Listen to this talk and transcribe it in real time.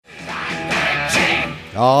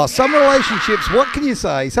Oh, some relationships, what can you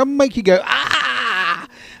say? Some make you go, ah!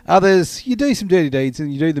 Others, you do some dirty deeds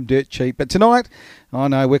and you do them dirt cheap. But tonight, oh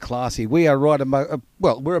no, we're classy. We are right above,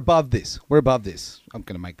 we're above this. We're above this. I'm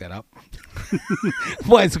going to make that up.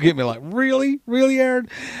 Wayne's looking at me like, really? Really, Aaron?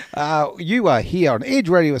 You are here on Edge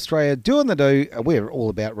Radio Australia doing the do. We're all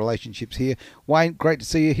about relationships here. Wayne, great to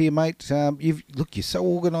see you here, mate. You're so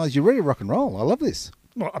organised. You're ready to rock and roll. I love this.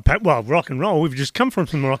 Well, rock and roll. We've just come from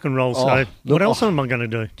some rock and roll, so what else am I going to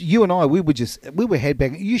do? You and I, we were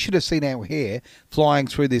headbanging. You should have seen our hair flying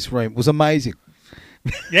through this room. It was amazing.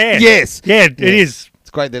 Yeah. Yes. Yeah, it is. It's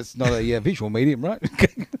great that's not a visual medium, right?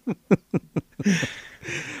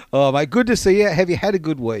 Oh, mate, good to see you. Have you had a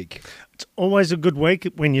good week? It's always a good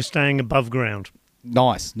week when you're staying above ground.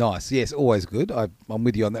 Nice. Yes, always good. I'm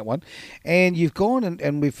with you on that one. And you've gone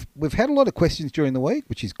and we've had a lot of questions during the week,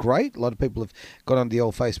 which is great. A lot of people have got on the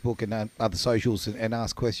old Facebook and other socials and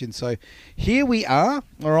asked questions. So here we are,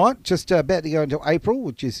 all right, just about to go into April,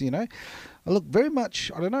 which is, look, very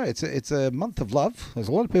much, I don't know, it's a month of love. There's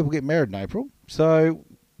a lot of people get married in April. So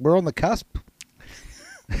we're on the cusp.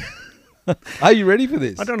 Are you ready for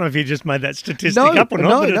this? I don't know if you just made that statistic up or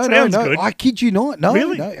not, but it sounds good. I kid you not. No,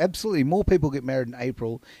 really? No, absolutely. More people get married in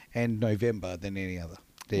April and November than any other.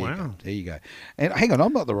 There you go. And hang on,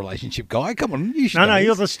 I'm not the relationship guy. Come on, you should know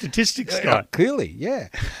you're the statistics guy. Clearly, yeah.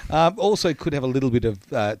 Also could have a little bit of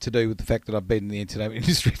to do with the fact that I've been in the entertainment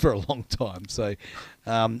industry for a long time. So,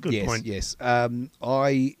 good point. Yes.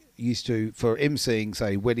 I used to, for emceeing,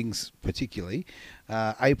 say, weddings particularly,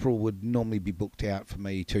 April would normally be booked out for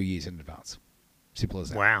me 2 years in advance. Simple as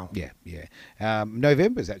that. Wow. Yeah.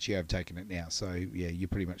 November's actually overtaken it now. So, yeah, you're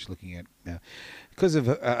pretty much looking at, because of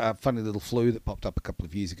a funny little flu that popped up a couple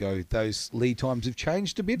of years ago, those lead times have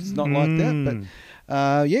changed a bit. It's not like that.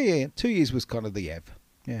 But, 2 years was kind of the av.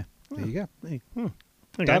 Yeah, there you go.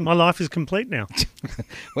 Okay, my life is complete now.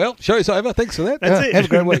 Well, show's over. Thanks for that. That's it. Have a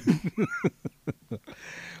great week.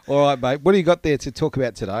 All right, mate. What do you got there to talk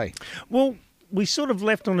about today? Well, we sort of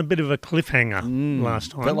left on a bit of a cliffhanger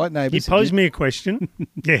last time. Felt like neighbours. You posed me a question.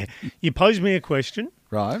 Yeah, you posed me a question.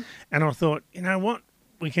 Right. And I thought, you know what?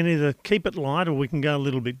 We can either keep it light or we can go a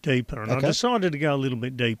little bit deeper. And I decided to go a little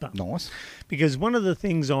bit deeper. Nice. Because one of the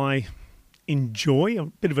things I enjoy, a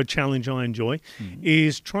bit of a challenge I enjoy,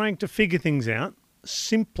 is trying to figure things out,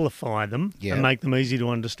 simplify them, and make them easy to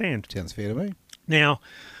understand. Sounds fair to me. Now,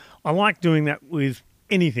 I like doing that with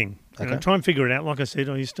anything. Try and figure it out. Like I said,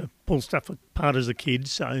 I used to pull stuff apart as a kid,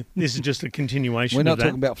 so this is just a continuation of that. We're not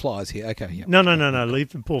talking about flies here. Okay. Yeah. No. Leave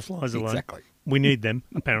the poor flies alone. Exactly. We need them,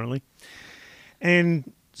 apparently.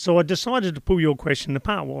 And so I decided to pull your question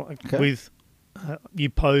apart with you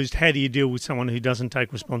posed, how do you deal with someone who doesn't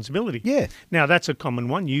take responsibility? Yeah. Now, that's a common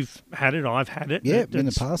one. You've had it. I've had it. Yeah, in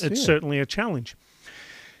the past, It's certainly a challenge.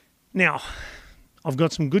 Now, I've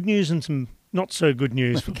got some good news and some not so good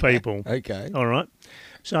news for people. Okay. All right.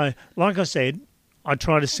 So, like I said, I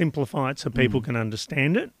try to simplify it so people can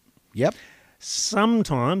understand it. Yep.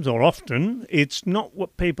 Sometimes, or often, it's not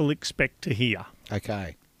what people expect to hear.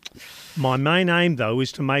 Okay. My main aim, though,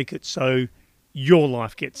 is to make it so your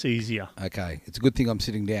life gets easier. Okay. It's a good thing I'm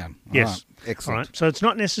sitting down. Yes. All right. Excellent. All right. So it's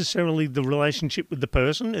not necessarily the relationship with the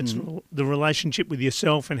person. It's the relationship with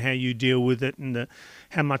yourself and how you deal with it and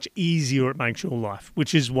how much easier it makes your life,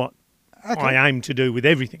 which is what I aim to do with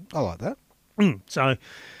everything. I like that. So,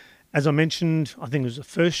 as I mentioned, I think it was the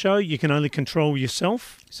first show, you can only control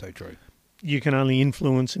yourself. So true. You can only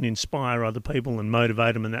influence and inspire other people and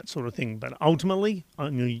motivate them and that sort of thing. But ultimately,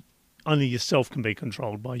 only yourself can be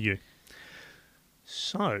controlled by you.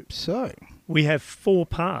 So we have 4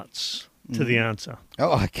 parts to the answer.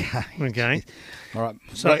 Oh, okay. Okay. All right.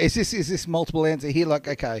 So is this multiple answer here? Like,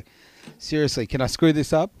 okay, seriously, can I screw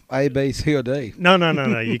this up? A, B, C, or D? No.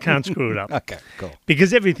 You can't screw it up. Okay, cool.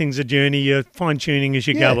 Because everything's a journey. You're fine-tuning as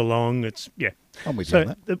you go along. I'm with you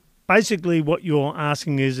on that. Basically, what you're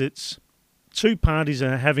asking is it's 2 parties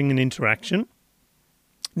are having an interaction.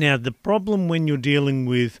 Now, the problem when you're dealing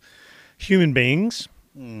with human beings,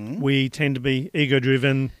 we tend to be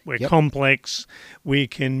ego-driven, we're complex, we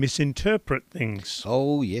can misinterpret things.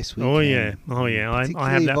 Oh, yes, we can. Oh, yeah. I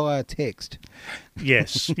have that. Via text.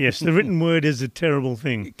 Yes. The written word is a terrible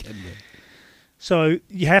thing. It can be. So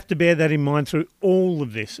you have to bear that in mind through all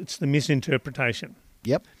of this. It's the misinterpretation.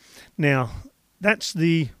 Yep. Now, that's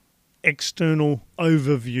the external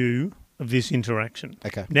overview of this interaction.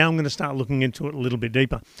 Okay. Now I'm going to start looking into it a little bit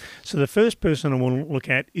deeper. So the first person I want to look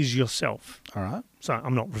at is yourself. All right. So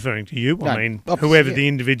I'm not referring to you. No, I mean, whoever the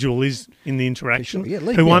individual is in the interaction, sure.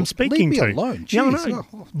 who I'm speaking to. Leave me alone. Yeah, I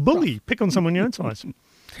Jeez. know. Bully. Pick on someone your own size.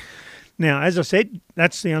 Now, as I said,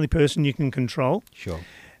 that's the only person you can control. Sure.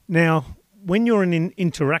 Now, when you're in an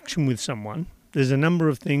interaction with someone, there's a number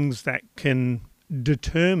of things that can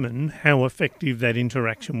determine how effective that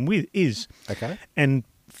interaction is. Okay. And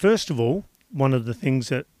first of all, one of the things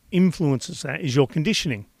that influences that is your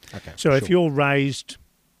conditioning. Okay. So if you're raised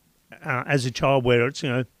as a child where it's,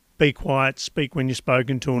 be quiet, speak when you're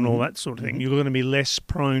spoken to and all that sort of thing, you're going to be less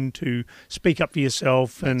prone to speak up for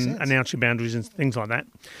yourself and announce your boundaries and things like that.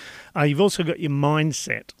 You've also got your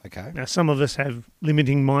mindset. Okay. Now, some of us have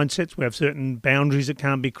limiting mindsets. We have certain boundaries that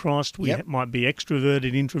can't be crossed. We might be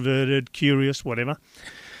extroverted, introverted, curious, whatever.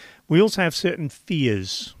 We also have certain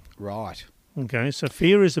fears. Right. Okay, so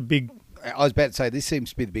fear is a big... I was about to say, this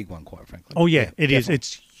seems to be the big one, quite frankly. Oh, yeah, it is.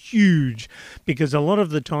 It's huge because a lot of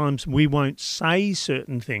the times we won't say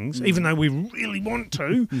certain things, even though we really want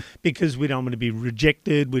to, because we don't want to be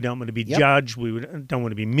rejected, we don't want to be judged, don't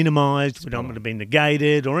want to be minimised, we don't want to be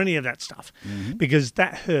negated or any of that stuff, because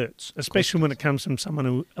that hurts, especially when it comes from someone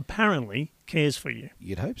who apparently cares for you.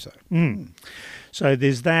 You'd hope so. So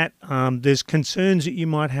there's that. There's concerns that you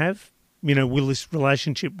might have. Will this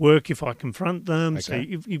relationship work if I confront them? Okay. So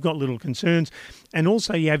you've got little concerns. And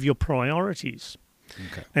also you have your priorities.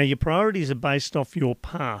 Okay. Now, your priorities are based off your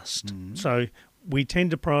past. So we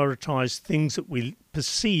tend to prioritise things that we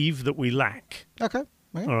perceive that we lack. Okay.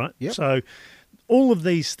 Yeah. All right? Yep. So all of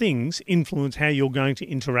these things influence how you're going to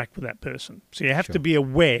interact with that person. So you have to be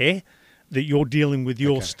aware that you're dealing with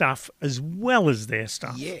your stuff as well as their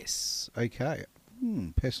stuff. Yes. Okay.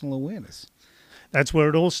 Personal awareness. That's where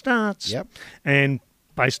it all starts. Yep. And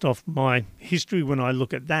based off my history, when I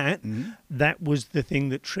look at that, that was the thing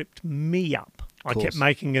that tripped me up. I kept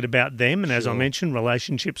making it about them, and as I mentioned,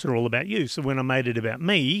 relationships are all about you. So when I made it about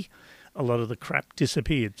me, a lot of the crap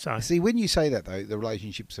disappeared. So see, when you say that, though, the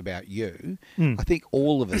relationship's about you, I think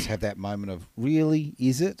all of us have that moment of, really,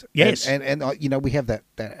 is it? Yes. And we have that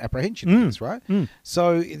apprehension of this, right?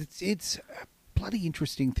 So it's a bloody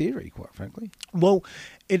interesting theory, quite frankly. Well,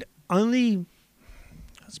 it only,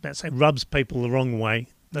 I was about to say, rubs people the wrong way.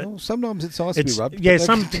 Well, sometimes it's nice to be rubbed.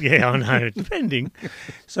 Yeah, I know, depending.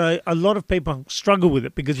 So a lot of people struggle with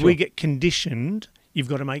it because we get conditioned. You've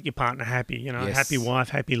got to make your partner happy, happy wife,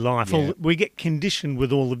 happy life. Yeah. We get conditioned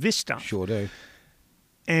with all of this stuff. Sure do.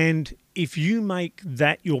 And if you make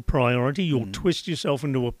that your priority, you'll twist yourself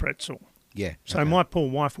into a pretzel. Yeah. So my poor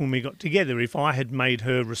wife, when we got together, if I had made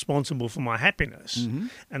her responsible for my happiness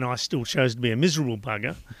and I still chose to be a miserable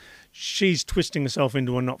bugger, she's twisting herself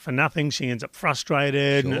into a not for nothing. She ends up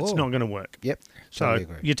frustrated and it's not going to work. Yep. So Totally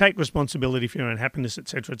agree. you take responsibility for your own happiness,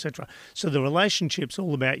 etc., etc. So the relationship's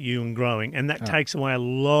all about you and growing, and that takes away a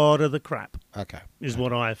lot of the crap. Okay. Is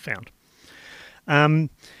what I have found.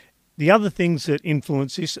 The other things that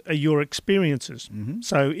influence this are your experiences.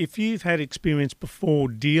 So if you've had experience before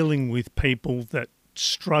dealing with people that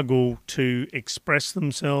struggle to express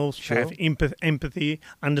themselves, have empathy,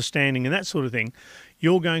 understanding, and that sort of thing,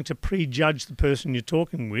 you're going to prejudge the person you're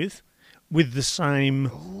talking with the same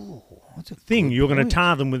thing. You're going to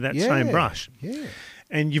tar them with that same brush. Yeah.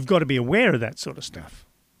 And you've got to be aware of that sort of stuff.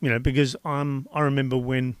 Because I remember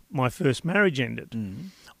when my first marriage ended,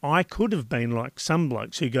 I could have been like some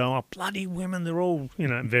blokes who go, oh, bloody women, they're all,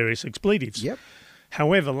 various expletives. Yep.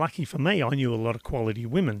 However, lucky for me, I knew a lot of quality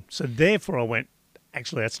women. So therefore I went,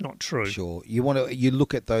 actually, that's not true. Sure. You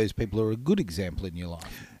look at those people who are a good example in your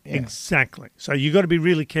life. Yeah. Exactly. So you've got to be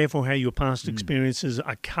really careful how your past experiences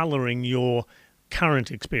are colouring your current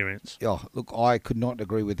experience. Oh, look, I could not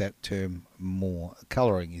agree with that term more.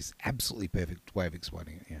 Colouring is absolutely perfect way of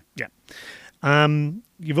explaining it, yeah. Yeah.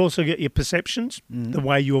 You've also got your perceptions, the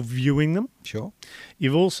way you're viewing them. Sure.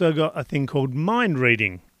 You've also got a thing called mind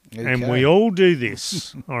reading. Okay. And we all do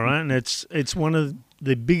this, all right? And it's one of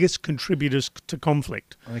the biggest contributors to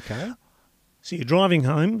conflict. Okay. So you're driving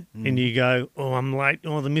home and you go, oh, I'm late.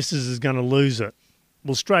 Oh, the missus is going to lose it.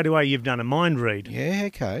 Well, straight away you've done a mind read. Yeah,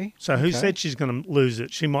 okay. So who said she's going to lose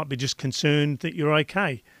it? She might be just concerned that you're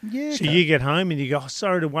okay. Yeah. So you get home and you go, oh,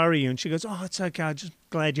 sorry to worry you. And she goes, oh, it's okay. I'm just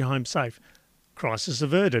glad you're home safe. Crisis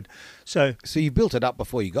averted. So you built it up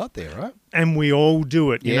before you got there, right? And we all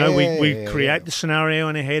do it. We create yeah. the scenario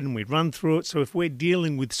in our head and we run through it. So if we're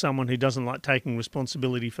dealing with someone who doesn't like taking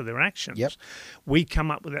responsibility for their actions, we come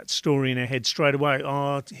up with that story in our head straight away.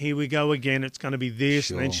 Oh, here we go again. It's going to be this,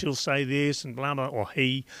 and then she'll say this, and blah, blah, or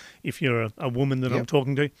he, if you're a woman that I'm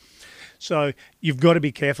talking to. So you've got to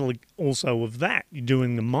be careful also of that. You're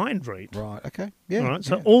doing the mind read. Right, okay. Yeah. All right.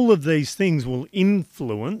 So all of these things will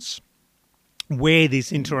influence where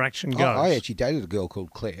this interaction goes. I actually dated a girl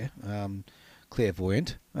called Claire,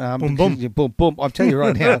 clairvoyant. Boom, boom. Boom, boom. I'm telling you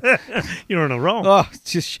right now. You're on a roll. Oh,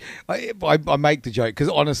 it's just I make the joke because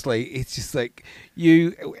honestly, it's just like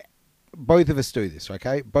both of us do this,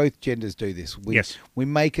 okay? Both genders do this. Yes. We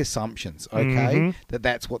make assumptions, okay,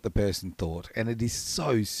 that's what the person thought. And it is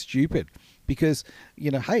so stupid because,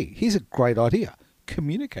 hey, here's a great idea.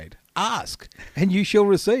 Communicate. Ask, and you shall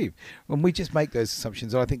receive. When we just make those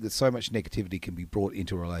assumptions, I think that so much negativity can be brought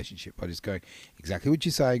into a relationship by just going, exactly what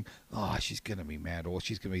you're saying, oh, she's going to be mad, or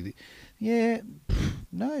she's going to be,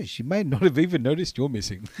 no, she may not have even noticed you're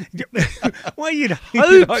missing. Well, you'd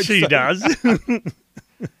hope she does.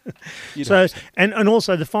 So, and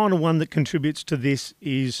also the final one that contributes to this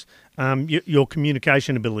is your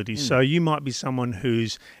communication abilities. So you might be someone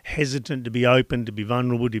who's hesitant to be open, to be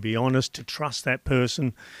vulnerable, to be honest, to trust that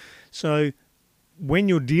person. So when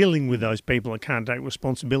you're dealing with those people that can't take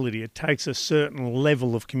responsibility, it takes a certain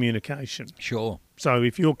level of communication. Sure. So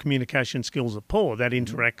if your communication skills are poor, that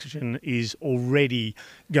interaction is already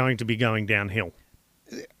going to be going downhill.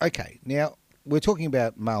 Okay, now we're talking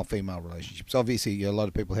about male-female relationships. Obviously, a lot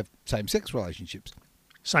of people have same-sex relationships.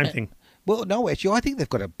 Same thing. Well, no, actually, I think they've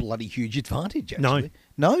got a bloody huge advantage, actually.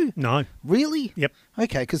 No. No? No. Really? Yep.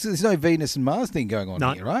 Okay, because there's no Venus and Mars thing going on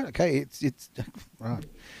No. here, right? Okay, it's right.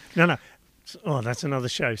 No. Oh, that's another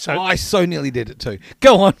show. So I so nearly did it too.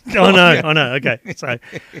 Go on. I know. Okay.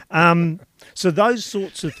 So those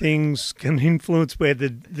sorts of things can influence where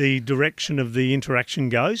the direction of the interaction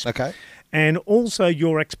goes. Okay. And also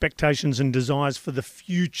your expectations and desires for the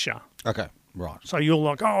future. Okay. Right. So you're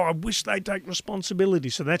like, oh, I wish they'd take responsibility.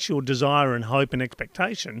 So that's your desire and hope and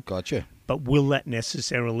expectation. Gotcha. But will that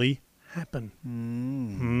necessarily happen?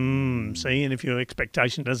 See, and if your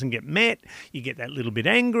expectation doesn't get met, you get that little bit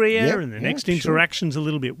angrier, Yep, and the yeah, next sure. interaction's a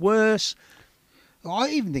little bit worse. I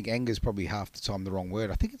even think anger is probably half the time the wrong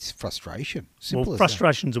word. I think it's frustration. Simple Well, as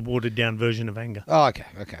frustration's a watered down version of anger. that. Oh, okay.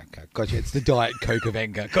 Gotcha. It's the Diet Coke of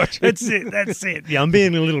anger. Gotcha. That's it. Yeah, I'm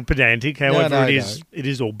being a little pedantic. However, No. it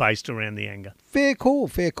is all based around the anger. Fair call.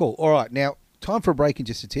 All right, now, time for a break in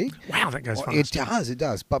just a tick. Wow, that goes fast. It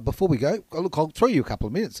does. But before we go, look, I'll throw you a couple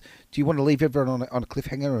of minutes. Do you want to leave everyone on a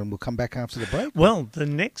cliffhanger and we'll come back after the break? Well, the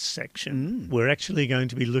next section, we're actually going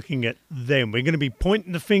to be looking at them. We're going to be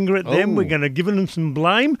pointing the finger at them. Oh. We're going to give them some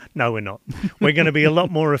blame. No, we're not. We're going to be a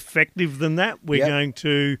lot more effective than that. We're Yep. going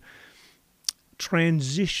to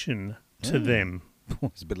transition to them.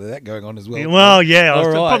 There's a bit of that going on as well. Well, yeah, All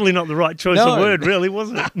right. probably not the right choice No. of word, really, was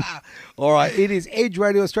it? All right, it is Edge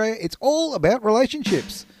Radio Australia. It's all about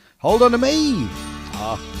relationships. Hold on to me.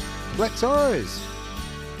 Black Sorrows.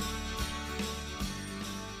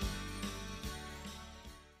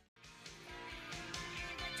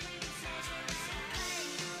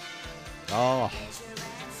 Oh.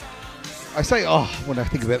 I say, when I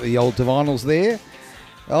think about the old Divinals there.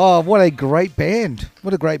 Oh, what a great band.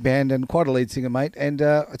 What a great band and quite a lead singer, mate. And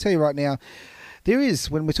I tell you right now, there is,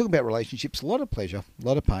 when we're talking about relationships, a lot of pleasure, a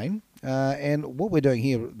lot of pain. And what we're doing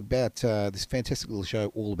here about this fantastic little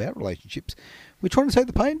show all about relationships, we're trying to take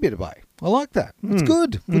the pain bit away. I like that. It's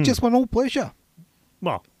good. We just want all pleasure.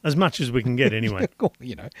 Well, as much as we can get anyway.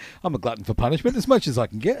 I'm a glutton for punishment, as much as I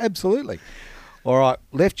can get. Absolutely. All right,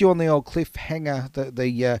 left you on the old cliffhanger,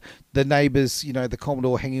 the neighbours, the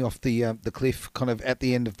Commodore hanging off the cliff, kind of at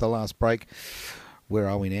the end of the last break. Where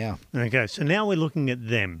are we now? Okay, so now we're looking at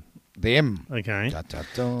them. Them. Okay. Da, da,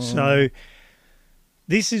 da. So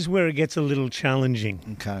this is where it gets a little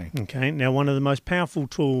challenging. Okay. Now, one of the most powerful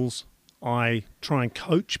tools I try and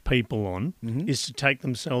coach people on is to take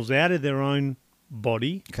themselves out of their own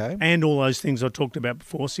body and all those things I talked about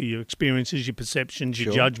before, so your experiences, your perceptions,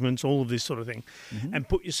 your judgments, all of this sort of thing, and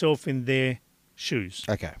put yourself in their shoes.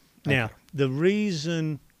 Okay. Now, the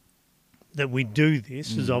reason that we do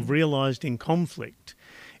this is I've realised in conflict,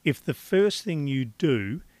 if the first thing you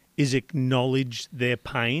do is acknowledge their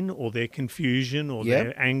pain or their confusion or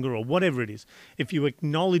their anger or whatever it is, if you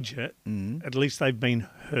acknowledge it, at least they've been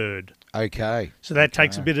heard. Okay. So that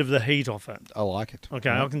takes a bit of the heat off it. I like it. Okay,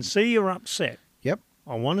 I can see you're upset. Yep.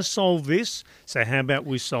 I want to solve this, so how about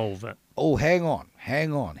we solve it? Oh, hang on.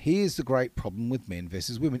 Here's the great problem with men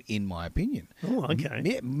versus women, in my opinion. Oh,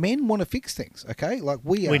 okay. Men want to fix things, okay? Like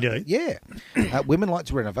we are. We do. Yeah. Women like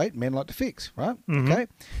to renovate, men like to fix, right? Okay.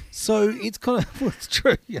 So it's kind of, well, it's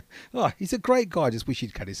true. Yeah. Oh, he's a great guy, just wish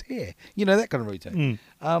he'd cut his hair. That kind of routine.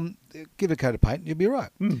 Give a coat of paint and you'll be right.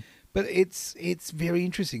 But it's very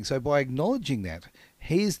interesting. So by acknowledging that,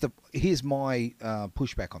 here's my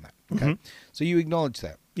pushback on that. Okay, so you acknowledge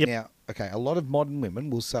that. Yep. Now, okay, a lot of modern women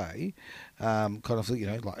will say, kind of,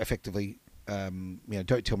 like effectively,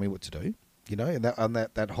 don't tell me what to do. And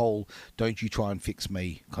that whole don't you try and fix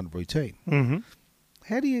me kind of routine.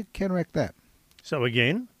 How do you counteract that? So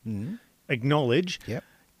again, acknowledge. Yep.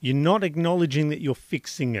 You're not acknowledging that you're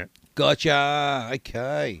fixing it. Gotcha.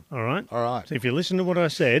 Okay. All right? All right. So if you listen to what I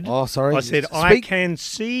said, Oh, sorry. I said, I Speak- can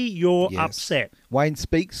see you're Yes. upset. Wayne,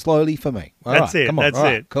 speak slowly for me. All That's right, it. Come on. That's All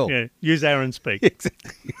right, it. Cool. Yeah. Use Aaron speak.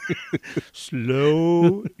 Exactly.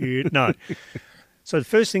 Slow it. No. So the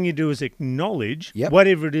first thing you do is acknowledge Yep.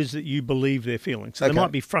 whatever it is that you believe they're feeling. So Okay. they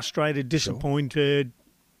might be frustrated, disappointed,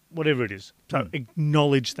 whatever it is. So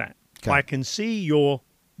acknowledge that. Okay. I can see your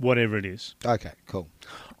whatever it is. Okay, cool.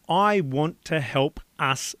 I want to help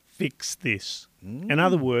us fix this. In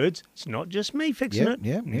other words, it's not just me fixing Yeah, it,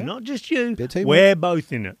 yeah, yeah. not just you. Bit of teamwork. We're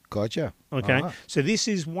both in it. Gotcha. Okay, All right. so this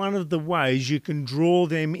is one of the ways you can draw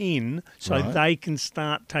them in so Right. they can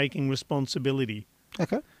start taking responsibility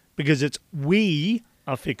Okay. because it's we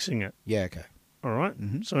are fixing it. Yeah, okay. All right?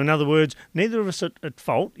 So, in other words, neither of us are at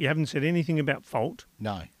fault. You haven't said anything about fault.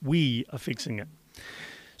 No. We are fixing it.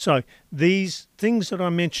 So, these things that I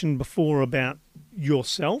mentioned before about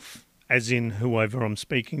yourself, as in whoever I'm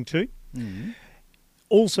speaking to,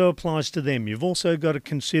 also applies to them. You've also got to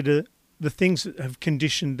consider the things that have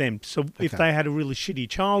conditioned them. So if Okay. they had a really shitty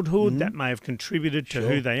childhood, that may have contributed to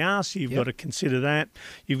Sure. who they are. So you've Yep. got to consider that.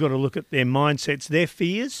 You've got to look at their mindsets, their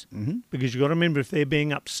fears, because you've got to remember if they're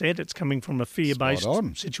being upset, it's coming from a fear-based Spot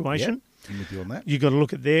on. situation. Yep. I'm with you on that. You've got to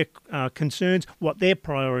look at their concerns, what their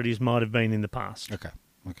priorities might have been in the past. Okay.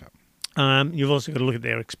 Okay. You've also got to look at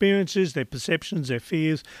their experiences, their perceptions, their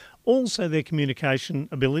fears, also their communication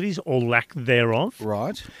abilities or lack thereof,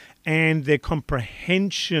 Right. and their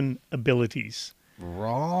comprehension abilities.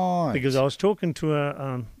 Right. Because I was talking to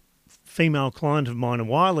a female client of mine a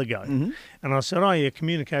while ago, and I said, "Oh, yeah,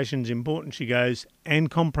 communication's important." She goes,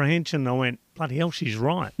 "And comprehension." I went, "Bloody hell, she's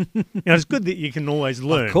right." It's good that you can always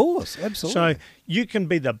learn. Of course. Absolutely. So you can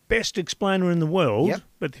be the best explainer in the world, Yep.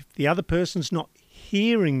 but if the other person's not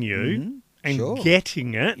hearing you and Sure.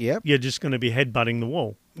 getting it, Yep. you're just going to be headbutting the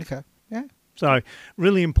wall. Okay. Yeah. So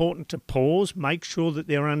really important to pause, make sure that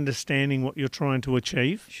they're understanding what you're trying to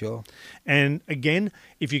achieve. Sure. And again,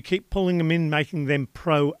 if you keep pulling them in, making them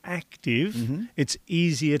proactive, it's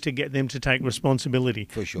easier to get them to take responsibility.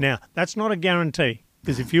 For sure. Now, that's not a guarantee.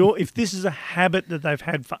 Because if this is a habit that they've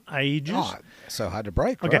had for ages, Oh, so hard to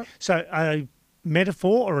break, okay. right? So a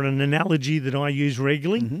metaphor or an analogy that I use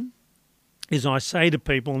regularly is I say to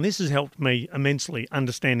people, and this has helped me immensely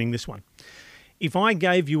understanding this one. If I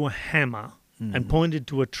gave you a hammer and pointed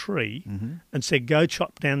to a tree and said, "Go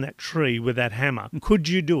chop down that tree with that hammer," could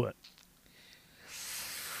you do it?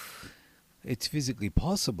 It's physically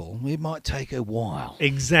possible. It might take a while.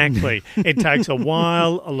 Exactly. It takes a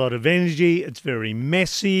while, a lot of energy. It's very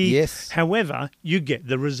messy. Yes. However, you get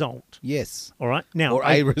the result. Yes. All right. Now, Or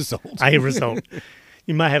a result. a result.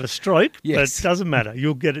 You may have a stroke, Yes. but it doesn't matter.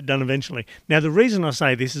 You'll get it done eventually. Now, the reason I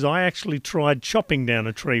say this is I actually tried chopping down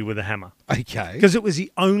a tree with a hammer Okay. because it was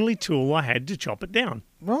the only tool I had to chop it down.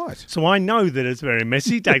 Right. So I know that it's very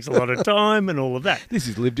messy, takes a lot of time and all of that. This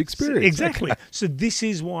is lived experience. Exactly. So this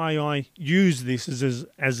is why I use this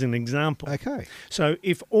as an example. Okay. So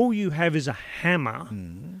if all you have is a hammer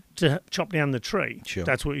to chop down the tree, Sure.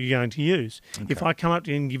 that's what you're going to use. If I come up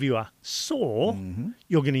to you and give you a saw,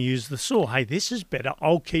 you're going to use the saw. Hey, this is better.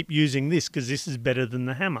 I'll keep using this because this is better than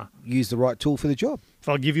the hammer. Use the right tool for the job. If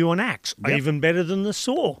I give you an axe, Yep. even better than the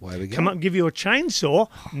saw. Way we go. Come up and give you a chainsaw,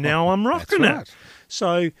 now I'm rocking right. it.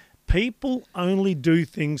 So people only do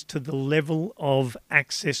things to the level of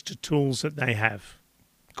access to tools that they have.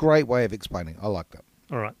 Great way of explaining. I like that.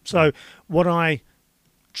 All right. So what I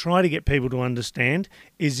try to get people to understand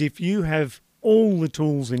is if you have all the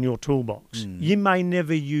tools in your toolbox, you may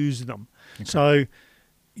never use them. So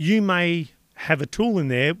you may have a tool in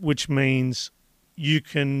there which means you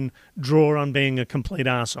can draw on being a complete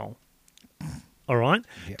arsehole. All right?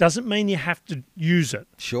 Yep. Doesn't mean you have to use it.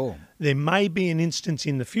 Sure. There may be an instance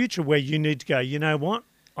in the future where you need to go, you know what?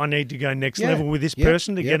 I need to go next Yeah. level with this Yep.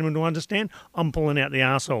 person to Yep. get them to understand. I'm pulling out the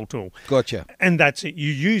arsehole tool. Gotcha. And that's it.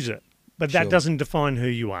 You use it. But that Sure. doesn't define who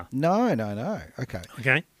you are. No, no, no. Okay.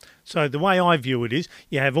 Okay? So the way I view it is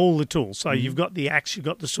you have all the tools. So you've got the axe, you've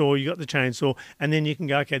got the saw, you've got the chainsaw, and then you can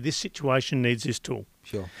go, okay, this situation needs this tool.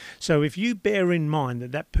 Sure. So if you bear in mind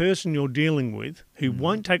that that person you're dealing with who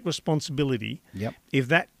won't take responsibility, Yep. if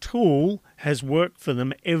that tool has worked for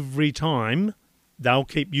them every time, they'll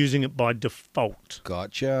keep using it by default.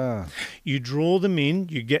 Gotcha. You draw them in,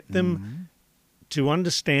 you get them to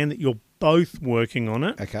understand that you're both working on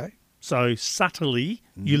it. Okay. So subtly,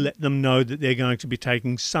 you let them know that they're going to be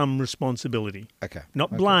taking some responsibility. Okay. Not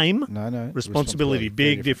Okay. blame. No. Responsibility.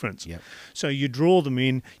 Very Big different. difference. Yep. So you draw them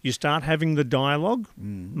in, you start having the dialogue,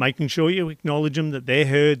 making sure you acknowledge them, that they're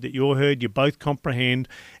heard, that you're heard, you both comprehend,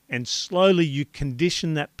 and slowly you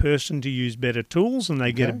condition that person to use better tools and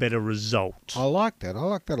they get a Okay. better result. I like that. I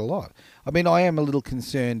like that a lot. I mean, I am a little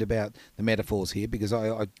concerned about the metaphors here because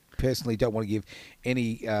I personally don't want to give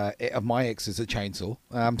any of my exes a chainsaw.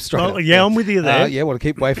 Straight Oh, up. yeah, I'm with you there. Yeah, want to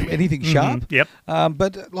keep away from anything sharp. Yep.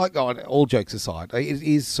 But like, all jokes aside, it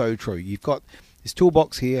is so true. You've got this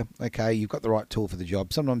toolbox here. Okay, you've got the right tool for the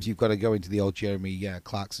job. Sometimes you've got to go into the old Jeremy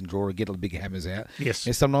Clarkson drawer and get all the big hammers out. Yes.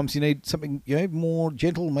 And sometimes you need something more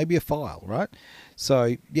gentle, maybe a file, right?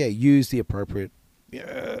 So yeah, use the appropriate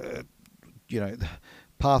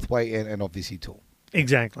pathway and obviously tool.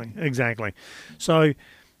 Exactly. So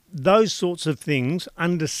those sorts of things,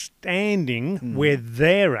 understanding where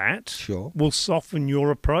they're at, Sure. will soften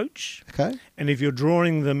your approach. Okay. And if you're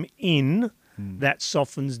drawing them in, that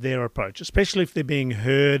softens their approach, especially if they're being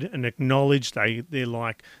heard and acknowledged. They're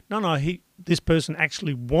like, no, this person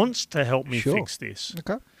actually wants to help me Sure. fix this.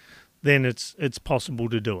 Okay. Then it's possible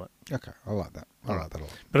to do it. Okay. I like that. I like that a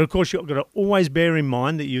lot. But of course, you've got to always bear in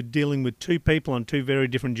mind that you're dealing with two people on two very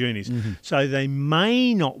different journeys. So they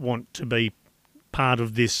may not want to be part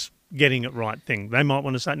of this getting it right thing. They might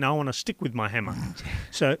want to say, no, I want to stick with my hammer.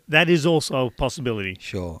 So that is also a possibility.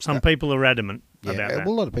 Sure. Some people are adamant Yeah, about that.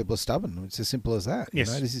 well, a lot of people are stubborn. It's as simple as that.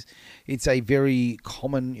 Yes. It's a very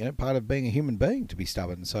common part of being a human being to be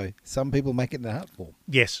stubborn. So some people make it an art form.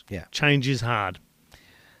 Yes. Yeah. Change is hard.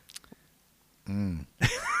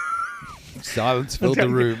 Silence filled the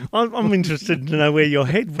room. I'm interested to know where your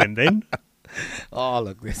head went then. Oh,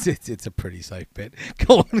 look, it's a pretty safe bet.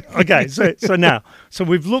 Go on. Okay, so now,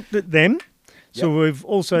 we've looked at them. So we've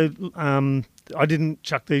also, I didn't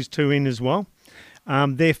chuck these two in as well.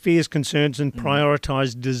 Their fears, concerns, and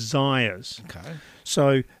prioritised desires. Okay.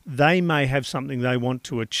 So they may have something they want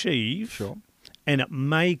to achieve. Sure. And it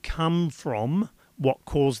may come from what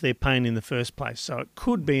caused their pain in the first place. So it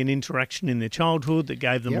could be an interaction in their childhood that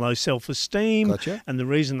gave them Yep. low self-esteem. Gotcha. And the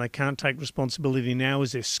reason they can't take responsibility now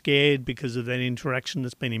is they're scared because of that interaction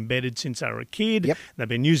that's been embedded since they were a kid. Yep. They've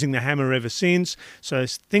been using the hammer ever since. So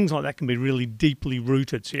things like that can be really deeply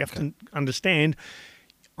rooted. So you have to understand,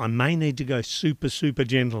 I may need to go super, super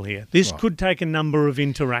gentle here. This Right. could take a number of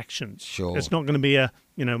interactions. Sure. It's not going to be a,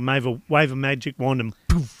 wave a magic wand and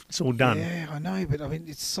poof, it's all done. Yeah, I know, but I mean,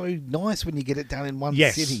 it's so nice when you get it done in one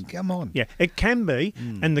Yes. sitting. Come on. Yeah, it can be.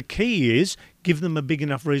 And the key is give them a big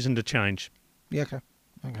enough reason to change. Yeah, okay.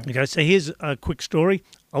 Okay, so here's a quick story.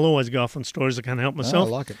 I'll always go off on stories. I can't help myself.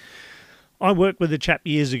 I like it. I worked with a chap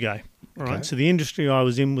years ago. All right, Okay. so the industry I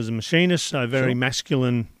was in was a machinist, so very Sure.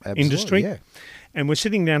 masculine Absolutely, industry. yeah. And we're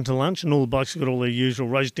sitting down to lunch, and all the blokes have got all their usual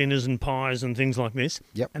roast dinners and pies and things like this.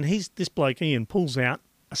 Yep. And this bloke, Ian, pulls out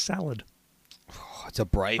a salad. Oh, it's a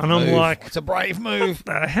brave And move. I'm like, it's a brave move.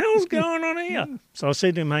 What the hell's going on here? So I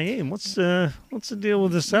said to him, hey, Ian, what's the deal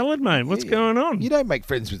with the salad, mate? What's going on? You don't make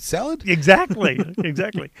friends with salad. Exactly.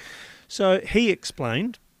 So he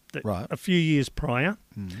explained that Right. a few years prior,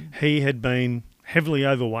 he had been heavily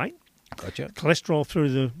overweight, Gotcha. cholesterol through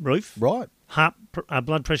the roof, Right.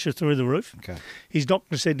 blood pressure through the roof. Okay. His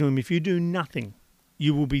doctor said to him, if you do nothing,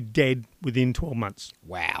 you will be dead within 12 months.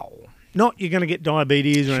 Wow. Not you're going to get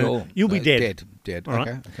diabetes or Sure. anything. You'll be No, dead. Dead. All right.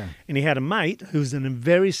 Okay. And he had a mate who was in a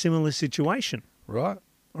very similar situation. Right.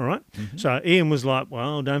 All right. So Ian was like,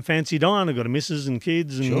 well, don't fancy dying. I've got a missus and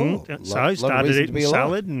kids. And Sure. so Lot of started reason to eating be alive.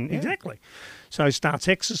 salad. And Yeah. exactly. So starts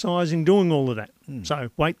exercising, doing all of that. So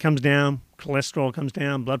weight comes down, cholesterol comes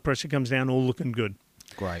down, blood pressure comes down, all looking good.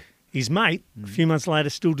 Great. His mate, a few months later,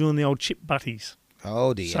 still doing the old chip butties.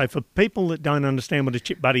 Oh dear. So for people that don't understand what a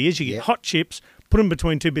chip butty is, you get Yep. hot chips, put them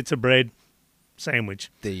between two bits of bread, sandwich.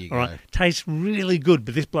 There you All right. Tastes really good,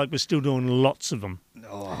 but this bloke was still doing lots of them.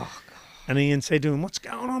 Oh, And Ian said to him, what's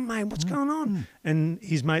going on, mate? What's going on? And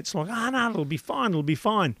his mate's like, no, it'll be fine. It'll be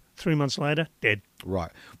fine. 3 months later, dead.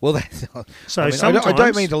 right. Well, that's. So I don't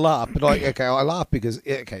sometimes- mean to laugh, but I laugh because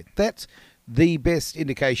that's the best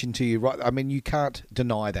indication to you, right? I mean, you can't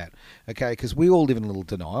deny that, okay? Because we all live in a little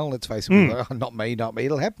denial. Let's face it. We're like, not me.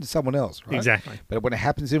 It'll happen to someone else, right? Exactly. But when it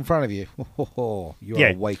happens in front of you, you are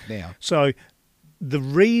Yeah. awake now. So the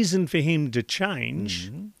reason for him to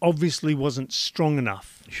change obviously wasn't strong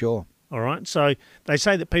enough. Sure. All right. So they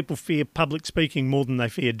say that people fear public speaking more than they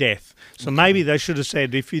fear death. So maybe they should have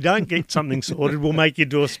said, if you don't get something sorted, we'll make you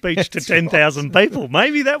do a speech to 10,000 people.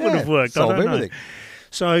 Maybe that would have worked. Solve I don't everything. know.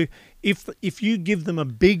 So if you give them a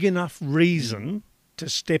big enough reason to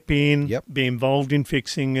step in, Yep. be involved in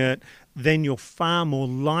fixing it, then you're far more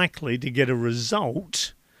likely to get a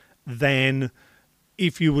result than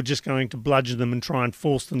if you were just going to bludgeon them and try and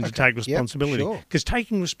force them to take responsibility. Because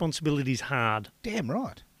taking responsibility is hard. Damn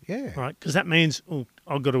right. Yeah. Right? Because that means,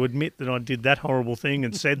 I've got to admit that I did that horrible thing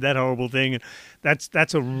and said that horrible thing. And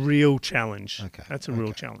that's a real challenge. Okay. That's a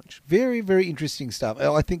real challenge. Very, very interesting stuff.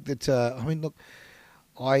 I think that, look,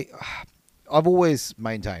 I've always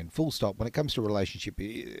maintained, full stop, when it comes to a relationship,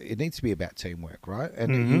 it needs to be about teamwork, right?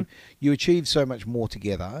 And you achieve so much more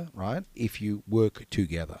together, right, if you work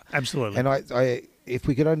together. Absolutely. And I if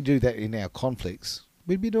we could only do that in our conflicts,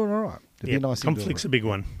 we'd be doing all right. It'd be a nice conflict's a big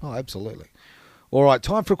one. Oh, absolutely. All right,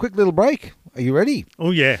 time for a quick little break. Are you ready?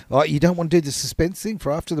 Oh, yeah. All right, you don't want to do the suspense thing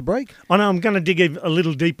for after the break? I know, I'm going to dig a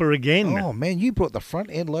little deeper again. Oh, man, you brought the front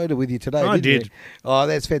end loader with you today, I didn't did. you? Oh,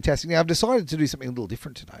 that's fantastic. Now, I've decided to do something a little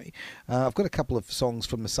different today. I've got a couple of songs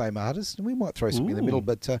from the same artist, and we might throw something in the middle,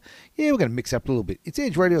 but yeah, we're going to mix up a little bit. It's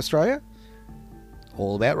Edge Radio Australia,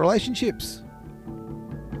 all about relationships.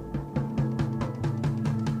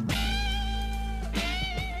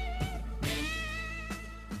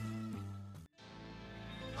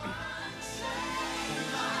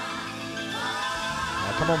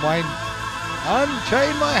 Come on, Wayne.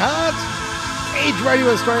 Unchain my heart. Edge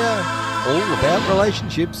Radio Australia. All about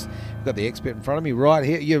relationships. I've got the expert in front of me right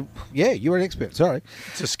here. You're an expert. Sorry.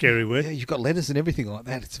 It's a scary word. Yeah, you've got letters and everything like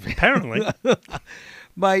that. It's Apparently.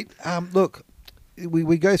 Mate, look,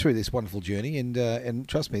 we go through this wonderful journey, and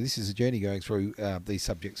trust me, this is a journey going through these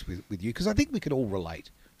subjects with you, because I think we can all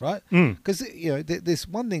relate, right? Because there's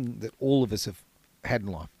one thing that all of us have had in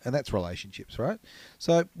life, and that's relationships, right?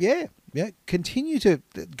 So yeah, continue to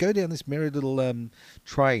go down this merry little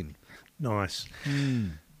train. Nice.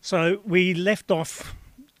 So we left off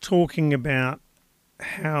talking about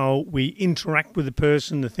how we interact with the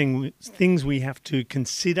person, the things we have to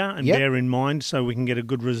consider and bear in mind so we can get a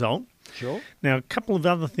good result. Sure. Now, a couple of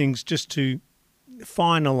other things just to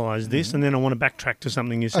finalise this, and then I want to backtrack to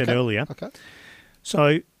something you said earlier. Okay.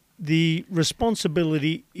 So the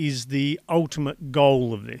responsibility is the ultimate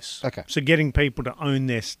goal of this. Okay. So getting people to own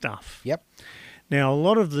their stuff. Yep. Now, a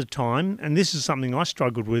lot of the time, and this is something I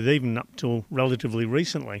struggled with even up till relatively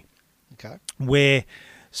recently, Okay. where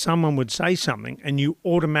someone would say something and you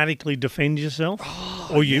automatically defend yourself,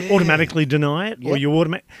 or you automatically deny it, or you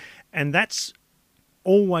and that's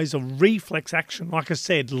always a reflex action, like I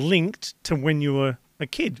said, linked to when you were a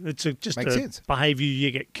kid. It's just Makes a sense. behaviour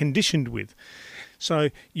you get conditioned with. So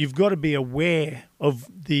you've got to be aware of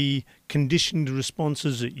the conditioned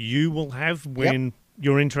responses that you will have when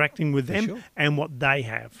you're interacting with them and what they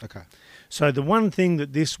have. Okay. So the one thing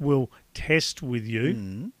that this will test with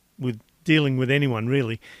you, with dealing with anyone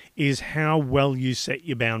really, is how well you set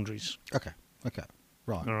your boundaries. Okay.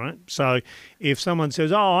 Right. All right. So if someone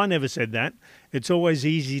says, "Oh, I never said that," it's always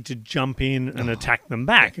easy to jump in and attack them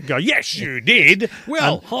back and go, "Yes, you did."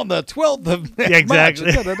 Well, on the 12th of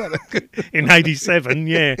exactly. March. In 87,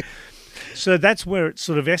 yeah. So that's where it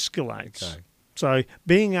sort of escalates. Okay. So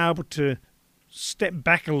being able to step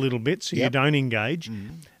back a little bit so you don't engage,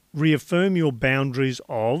 reaffirm your boundaries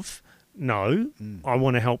of, no, I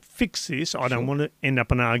want to help fix this. I don't want to end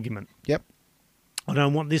up an argument. Yep. I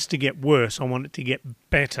don't want this to get worse. I want it to get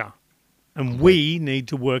better. And we need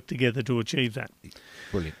to work together to achieve that.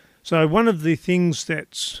 Brilliant. So one of the things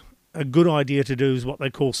that's a good idea to do is what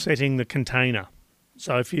they call setting the container.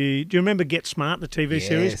 So do you remember Get Smart, the TV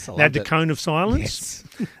series? I They had the loved it. cone of silence.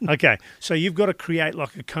 Yes. Okay, so you've got to create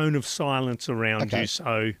like a cone of silence around you,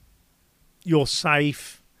 so you're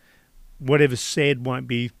safe. Whatever's said won't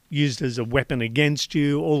be used as a weapon against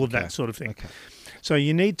you, all of that sort of thing. Okay. So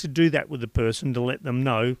you need to do that with the person to let them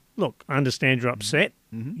know, look, I understand you're upset.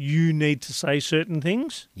 You need to say certain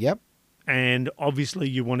things, Yep. and obviously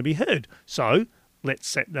you want to be heard. So let's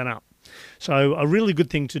set that up. So a really good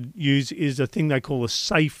thing to use is a thing they call a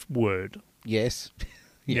safe word. Yes.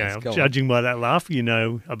 Yeah, go on. judging by that laugh, you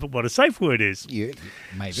know what a safe word is. Yeah,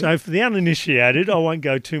 maybe. So for the uninitiated, I won't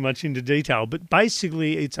go too much into detail, but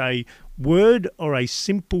basically it's a word or a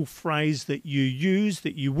simple phrase that you use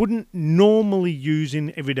that you wouldn't normally use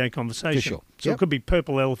in everyday conversation. For sure. So it could be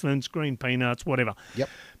purple elephants, green peanuts, whatever. Yep.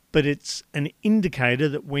 But it's an indicator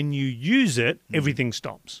that when you use it, everything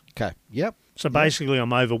stops. Okay. Yep. So basically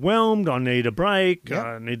I'm overwhelmed, I need a break, Yep.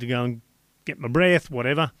 I need to go and get my breath,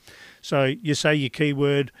 whatever. So you say your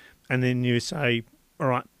keyword and then you say, all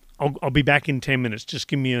right, I'll be back in 10 minutes. Just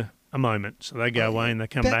give me a moment. So they go away and they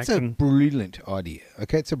come That's back. a brilliant idea.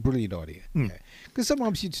 Okay, it's a brilliant idea. Because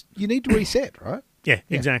sometimes you need to reset, right? Yeah,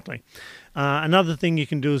 exactly. Another thing you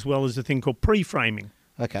can do as well is a thing called pre-framing.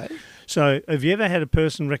 Okay. So have you ever had a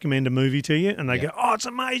person recommend a movie to you and they go, oh, it's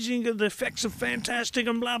amazing, the effects are fantastic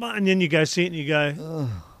and blah, blah, and then you go see it and you go,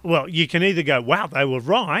 well, you can either go, wow, they were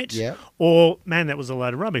right, Yeah. or, man, that was a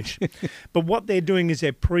load of rubbish. But what they're doing is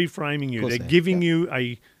they're pre-framing you. They're giving you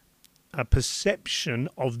a perception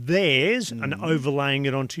of theirs and overlaying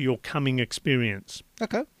it onto your coming experience.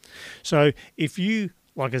 Okay. So if you,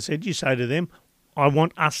 like I said, you say to them, I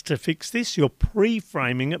want us to fix this, you're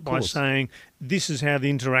pre-framing it by saying, this is how the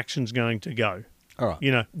interaction's going to go. All right.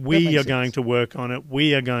 You know, we are going to work on it.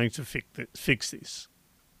 We are going to fix this.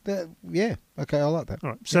 Yeah. Okay, I like that. All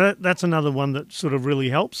right. So that's another one that sort of really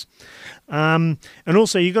helps. And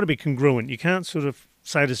also, you've got to be congruent. You can't sort of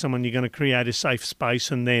say to someone you're going to create a safe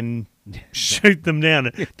space and then shoot them down.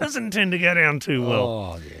 It doesn't tend to go down too well.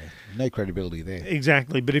 Oh, yeah. No credibility there.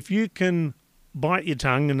 Exactly. But if you can bite your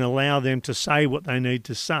tongue and allow them to say what they need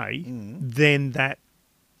to say, then that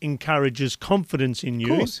encourages confidence in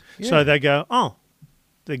you. Of course, yeah. So they go, oh,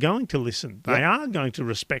 they're going to listen. They are going to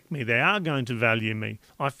respect me. They are going to value me.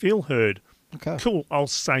 I feel heard. Okay. Cool, I'll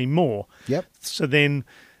say more. Yep. So then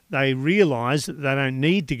they realise that they don't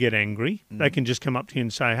need to get angry. They can just come up to you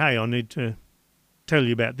and say, hey, I need to tell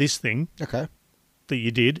you about this thing Okay. that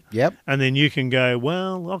you did. Yep. And then you can go,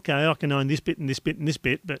 well, okay, I can own this bit and this bit and this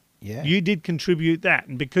bit, but you did contribute that.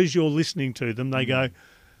 And because you're listening to them, they go,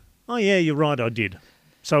 oh, yeah, you're right, I did.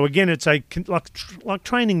 So, again, it's like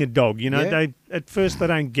training a dog. You know, they at first they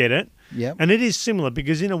don't get it. Yep. And it is similar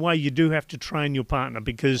because, in a way, you do have to train your partner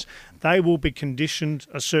because they will be conditioned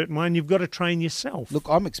a certain way and you've got to train yourself. Look,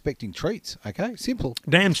 I'm expecting treats, okay? Simple.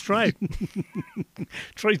 Damn straight.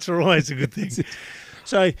 Treats are always a good thing.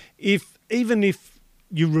 So, even if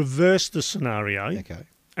you reverse the scenario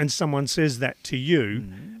and someone says that to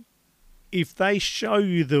you, if they show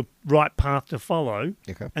you the right path to follow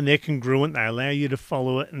and they're congruent, they allow you to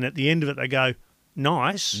follow it, and at the end of it they go,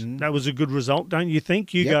 nice, that was a good result, don't you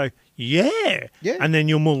think? You go, yeah. And then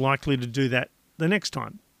you're more likely to do that the next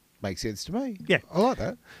time. Makes sense to me. Yeah. I like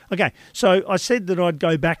that. Okay, so I said that I'd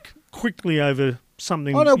go back quickly over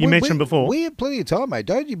something you mentioned before. We have plenty of time, mate.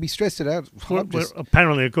 Don't you be stressed it out.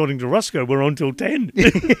 Apparently, according to Roscoe, we're on till 10.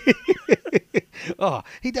 Oh,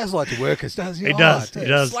 he does like to work us, doesn't he? He does. He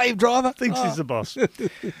does. Slave driver. Thinks he's the boss.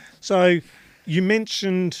 So you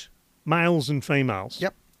mentioned males and females.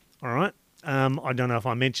 Yep. All right. I don't know if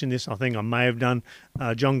I mentioned this. I think I may have done.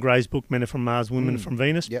 John Gray's book, Men Are From Mars, Women Are From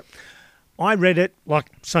Venus. Yep. I read it like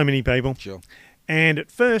so many people. Sure. And at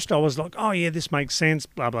first I was like, oh, yeah, this makes sense,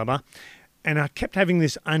 blah, blah, blah. And I kept having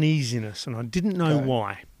this uneasiness and I didn't know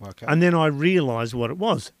why. Okay. And then I realised what it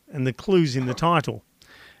was and the clue's in the title.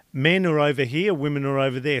 Men are over here, women are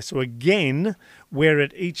over there. So again, we're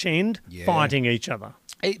at each end fighting each other.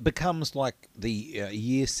 It becomes like the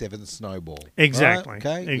year 7 snowball. Exactly. Right?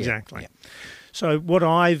 Okay. Exactly. Yeah. So what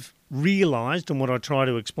I've realised and what I try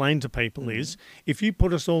to explain to people is if you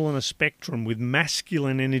put us all on a spectrum with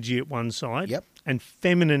masculine energy at one side and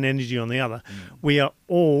feminine energy on the other, we are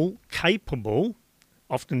all capable,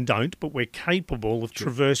 often don't, but we're capable of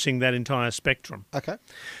traversing that entire spectrum. Okay.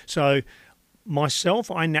 So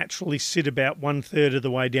myself, I naturally sit about 1/3 of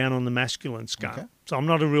the way down on the masculine scale. Okay. So I'm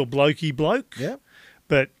not a real blokey bloke, Yeah.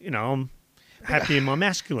 but, you know, I'm happy in my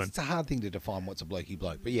masculine. It's a hard thing to define what's a blokey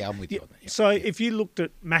bloke, but I'm with you on that. Yeah. So if you looked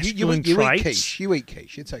at masculine you traits... eat quiche. You eat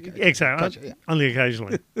quiche. It's okay. Exactly. Gotcha, Only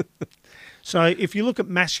occasionally. So if you look at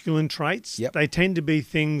masculine traits, they tend to be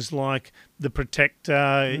things like the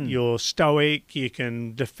protector, you're stoic, you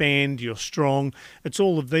can defend, you're strong. It's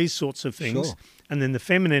all of these sorts of things. Sure. And then the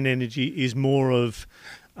feminine energy is more of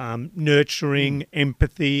nurturing,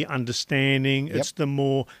 empathy, understanding. It's the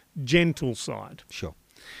more gentle side. Sure.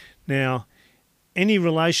 Now, any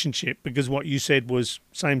relationship, because what you said was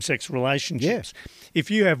same-sex relationships,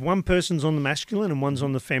 if you have one person's on the masculine and one's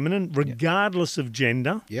on the feminine, regardless of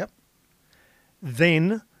gender,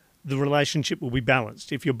 then the relationship will be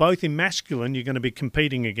balanced. If you're both in masculine, you're going to be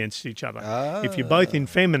competing against each other. If you're both in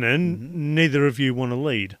feminine, neither of you want to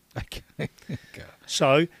lead. Okay.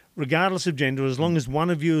 So, regardless of gender, as long as one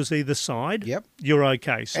of you is either side, you're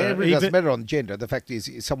okay. So and it really doesn't matter on gender. The fact is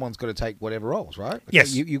someone's got to take whatever roles, right? Okay,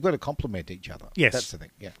 Yes. You've got to complement each other. Yes. That's the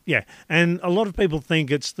thing, yeah. Yeah, and a lot of people think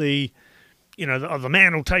it's the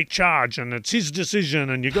man will take charge and it's his decision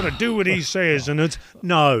and you've got to do what he says and it's...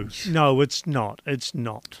 No, it's not. It's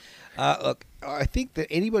not. Look, I think that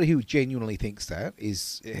anybody who genuinely thinks that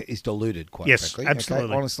is deluded, quite Yes, frankly. absolutely.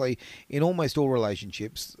 Okay? Honestly, in almost all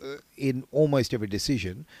relationships, in almost every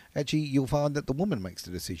decision, actually, you'll find that the woman makes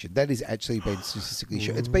the decision. That has actually been statistically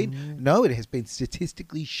shown. It has been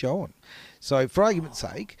statistically shown. So, for argument's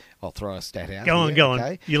sake, I'll throw a stat out. Go on, here, go on.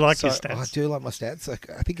 okay? You like So your stats. I do like my stats.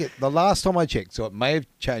 I think the last time I checked, so it may have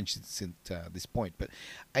changed since this point, but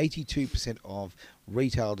 82% of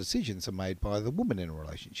retail decisions are made by the woman in a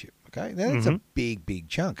relationship. Okay, now that's a big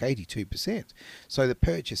chunk, 82%. So the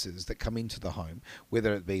purchases that come into the home,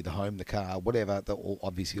 whether it be the home, the car, whatever,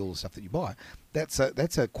 obviously all the stuff that you buy, that's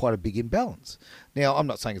a quite a big imbalance. Now, I'm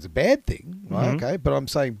not saying it's a bad thing, right? Okay, but I'm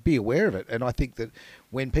saying be aware of it. And I think that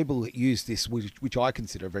when people use this, which I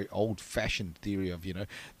consider a very old-fashioned theory of, the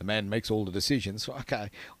man makes all the decisions. Okay,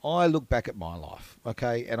 I look back at my life,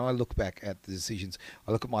 okay, and I look back at the decisions.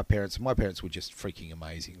 I look at my parents. My parents were just freaking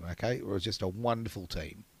amazing, okay? It was just a wonderful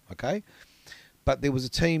team, okay? But there was a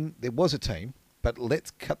team, but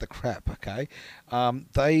let's cut the crap, okay?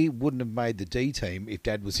 They wouldn't have made the D team if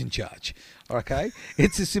Dad was in charge, okay?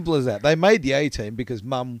 It's as simple as that. They made the A team because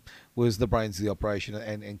Mum was the brains of the operation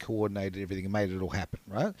and coordinated everything and made it all happen,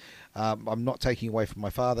 right? I'm not taking away from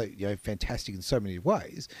my father, fantastic in so many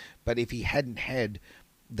ways, but if he hadn't had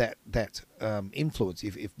that influence,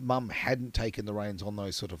 if Mum hadn't taken the reins on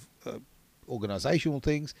those sort of organisational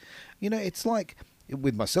things, it's like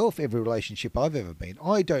with myself, every relationship I've ever been,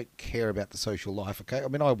 I don't care about the social life, okay? I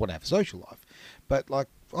mean, I want to have a social life, but like,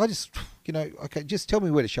 I just, okay, just tell me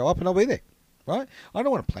where to show up and I'll be there, right? I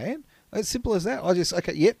don't want to plan. As simple as that. I just,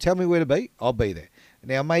 okay, yep, tell me where to be, I'll be there.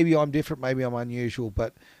 Now, maybe I'm different, maybe I'm unusual,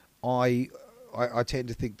 but I tend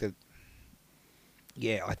to think that,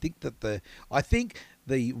 I think the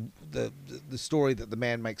story that the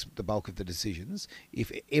man makes the bulk of the decisions,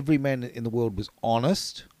 if every man in the world was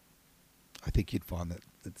honest, I think you'd find that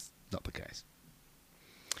it's not the case.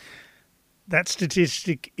 That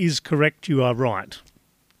statistic is correct. You are right.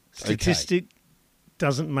 Statistic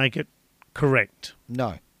doesn't make it correct.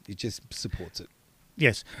 No, it just supports it.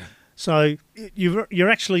 Yes. So you're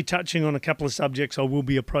actually touching on a couple of subjects I will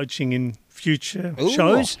be approaching in future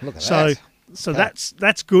shows. Look at that. So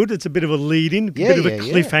that's good. It's a bit of a lead-in, a bit of a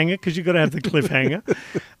cliffhanger, because you've got to have the cliffhanger.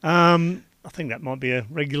 I think that might be a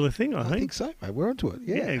regular thing, I think. I think so, mate. We're onto it,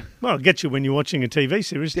 yeah. Well, it gets you when you're watching a TV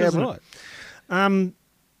series, doesn't right. it?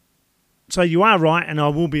 So you are right, and I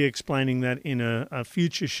will be explaining that in a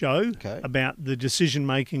future show about the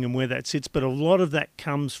decision-making and where that sits. But a lot of that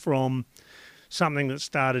comes from something that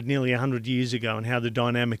started nearly 100 years ago and how the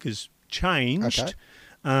dynamic has changed.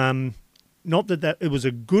 Okay. Not that it was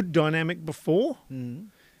a good dynamic before.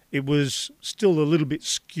 It was still a little bit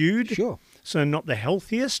skewed. Sure. So not the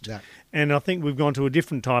healthiest. No. And I think we've gone to a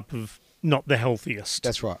different type of not the healthiest.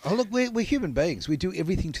 That's right. Oh, look, we're human beings. We do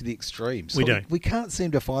everything to the extremes. So we do. We can't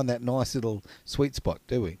seem to find that nice little sweet spot,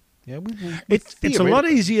 do we? It's a lot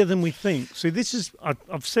easier than we think. See,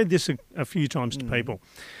 I've said this a few times to people.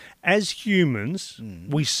 As humans,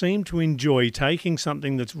 we seem to enjoy taking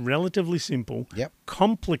something that's relatively simple,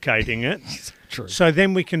 complicating it, True. so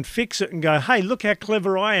then we can fix it and go, hey, look how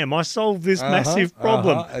clever I am. I solved this massive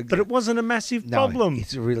problem. But it wasn't a massive problem. No,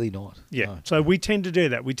 it's really not. Yeah. No. So we tend to do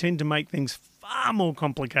that. We tend to make things far more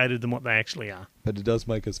complicated than what they actually are. But it does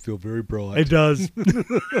make us feel very bright. It does.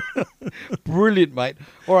 Brilliant, mate.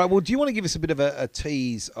 All right, well, do you want to give us a bit of a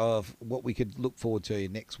tease of what we could look forward to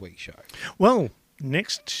in next week's show? Well,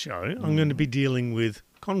 next show, I'm going to be dealing with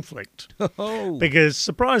conflict. Oh. Because,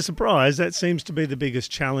 surprise, surprise, that seems to be the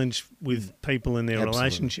biggest challenge with people in their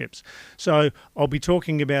relationships. So I'll be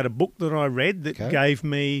talking about a book that I read that gave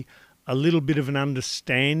me a little bit of an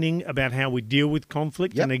understanding about how we deal with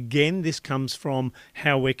conflict. And again, this comes from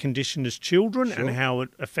how we're conditioned as children and how it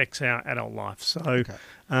affects our adult life. So,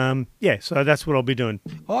 so that's what I'll be doing.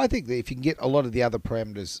 I think that if you can get a lot of the other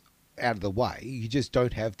parameters out of the way, you just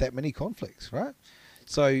don't have that many conflicts, right?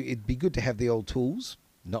 So it'd be good to have the old tools.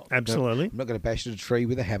 Absolutely. I'm not going to bash at a tree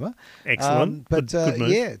with a hammer. Excellent. But good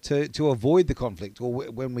move. to avoid the conflict, or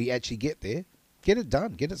when we actually get there, get it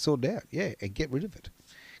done, get it sorted out, and get rid of it.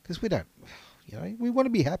 Because we don't, we want to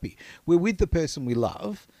be happy. We're with the person we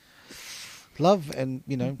love, and,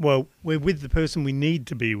 Well, we're with the person we need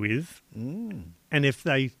to be with, and if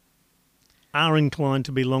they are inclined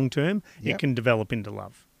to be long-term, it can develop into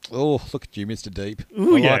love. Oh, look at you, Mr. Deep.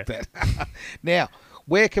 Ooh, I like that. Now,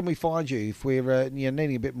 where can we find you if we're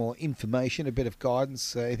needing a bit more information, a bit of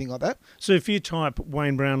guidance, anything like that? So if you type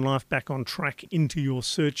Wayne Brown Life Back on Track into your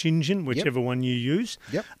search engine, whichever one you use,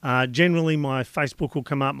 generally my Facebook will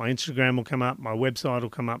come up, my Instagram will come up, my website will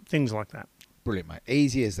come up, things like that. Brilliant, mate.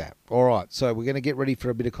 Easy as that. All right, so we're going to get ready for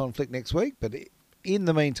a bit of conflict next week, but In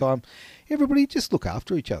the meantime, everybody just look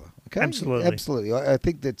after each other. Okay, Absolutely. absolutely. I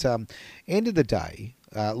think that end of the day,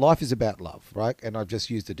 life is about love, right? And I've just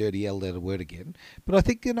used the dirty L letter word again. But I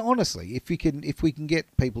think, honestly, if we can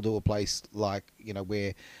get people to a place like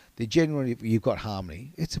where they generally you've got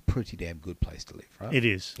harmony, it's a pretty damn good place to live, right? It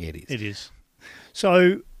is. Yeah, it is. It is.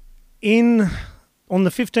 So, on the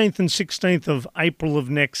 15th and 16th of April of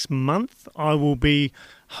next month, I will be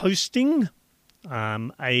hosting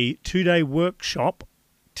a 2-day workshop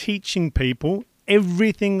teaching people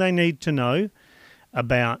everything they need to know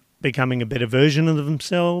about becoming a better version of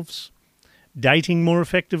themselves, dating more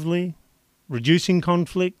effectively, reducing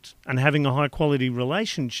conflict, and having a high-quality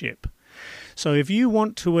relationship. So if you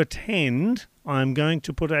want to attend, I'm going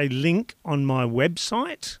to put a link on my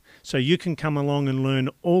website so you can come along and learn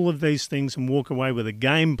all of these things and walk away with a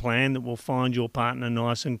game plan that will find your partner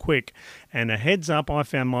nice and quick. And a heads up, I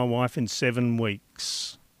found my wife in 7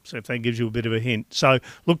 weeks. So if that gives you a bit of a hint. So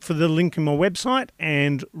look for the link in my website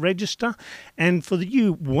and register. And for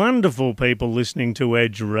you wonderful people listening to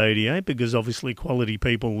Edge Radio, because obviously quality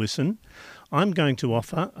people listen, I'm going to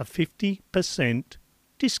offer a 50%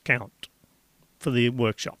 discount for the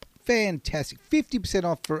workshop. Fantastic. 50%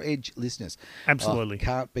 off for Edge listeners. Absolutely.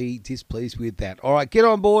 Can't be displeased with that. All right, get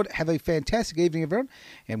on board. Have a fantastic evening, everyone,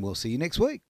 and we'll see you next week.